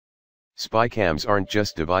Spy cams aren't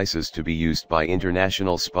just devices to be used by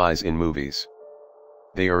international spies in movies.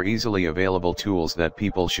 They are easily available tools that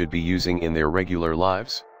people should be using in their regular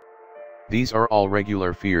lives. These are all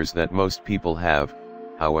regular fears that most people have,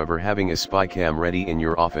 however, having a spy cam ready in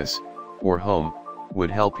your office or home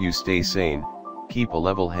would help you stay sane, keep a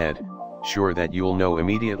level head, sure that you'll know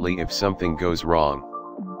immediately if something goes wrong.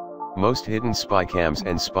 Most hidden spy cams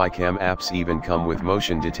and spy cam apps even come with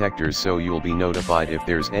motion detectors, so you'll be notified if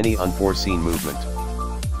there's any unforeseen movement.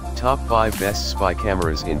 Top 5 Best Spy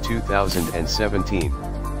Cameras in 2017.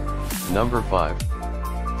 Number 5.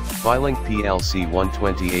 Spylink PLC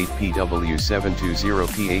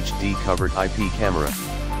 128PW720P HD Covered IP Camera.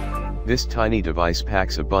 This tiny device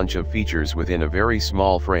packs a bunch of features within a very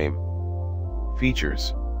small frame.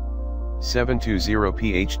 Features: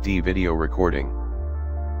 720p HD video recording,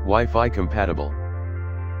 Wi-Fi compatible,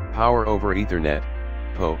 Power over Ethernet,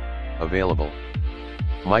 PoE, available,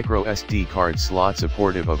 micro SD card slot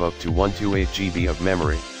supportive of up to 128 GB of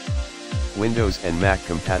memory, Windows and Mac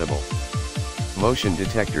compatible, motion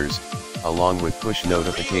detectors, along with push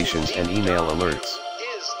notifications and email alerts.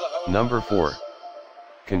 Number 4.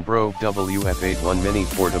 Conbro WF81 Mini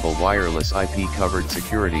Portable Wireless IP Covered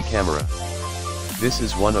Security Camera. This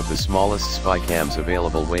is one of the smallest spy cams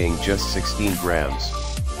available, weighing just 16 grams.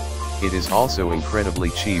 It is also incredibly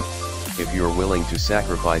cheap, if you're willing to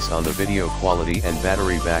sacrifice on the video quality and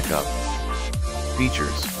battery backup.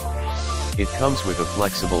 Features: it comes with a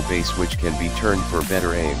flexible base which can be turned for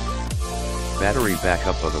better aim. Battery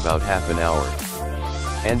backup of about half an hour.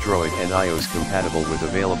 Android and iOS compatible with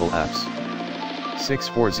available apps.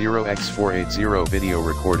 640x480 video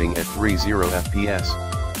recording at 30 fps.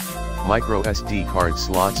 Micro SD card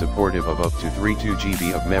slot supportive of up to 32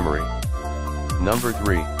 GB of memory. Number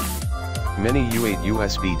 3. Mini U8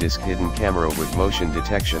 USB disc hidden camera with motion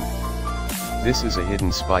detection. This is a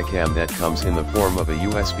hidden spy cam that comes in the form of a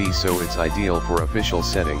USB, so it's ideal for official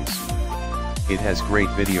settings. It has great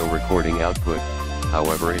video recording output,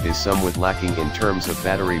 however it is somewhat lacking in terms of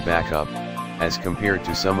battery backup, as compared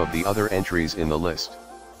to some of the other entries in the list.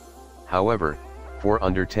 However, for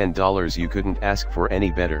under $10 you couldn't ask for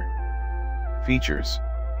any better. Features: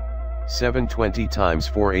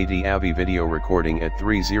 720x480 AV video recording at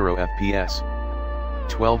 30 fps,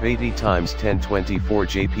 1280x1024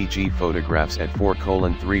 JPG photographs at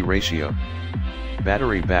 4:3 ratio,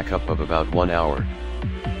 battery backup of about 1 hour,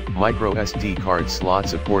 micro SD card slot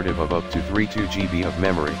supportive of up to 32 GB of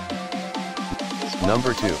memory.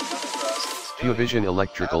 Number 2. PureVision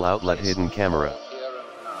Electrical Outlet Hidden Camera.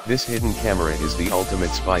 This hidden camera is the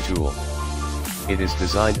ultimate spy tool. It is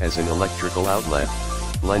designed as an electrical outlet,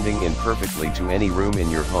 blending in perfectly to any room in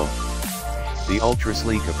your home. The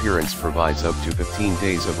ultra-sleek appearance provides up to 15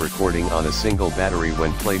 days of recording on a single battery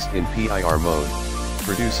when placed in PIR mode,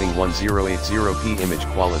 producing 1080p image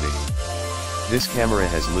quality. This camera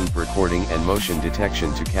has loop recording and motion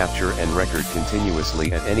detection to capture and record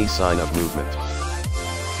continuously at any sign of movement.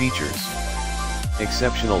 Features: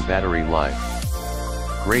 exceptional battery life,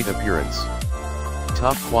 great appearance,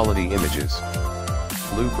 top quality images,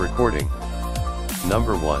 loop recording.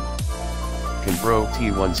 Number 1. Conbro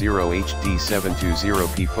T10 HD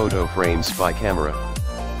 720p Photo Frame Spy Camera.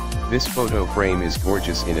 This photo frame is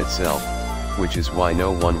gorgeous in itself, which is why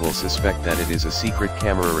no one will suspect that it is a secret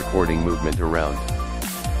camera recording movement around.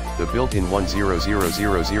 The built-in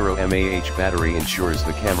 10000 mAh battery ensures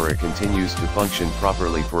the camera continues to function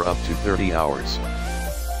properly for up to 30 hours.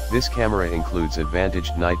 This camera includes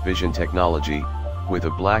advantaged night vision technology, with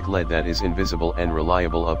a black LED that is invisible and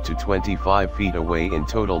reliable up to 25 feet away in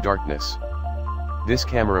total darkness. This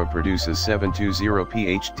camera produces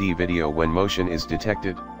 720p HD video when motion is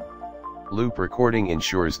detected. Loop recording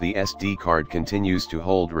ensures the SD card continues to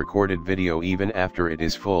hold recorded video even after it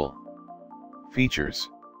is full. Features: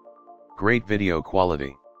 great video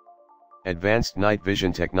quality, advanced night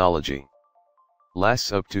vision technology,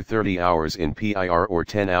 lasts up to 30 hours in PIR or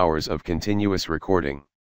 10 hours of continuous recording,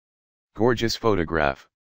 gorgeous photograph.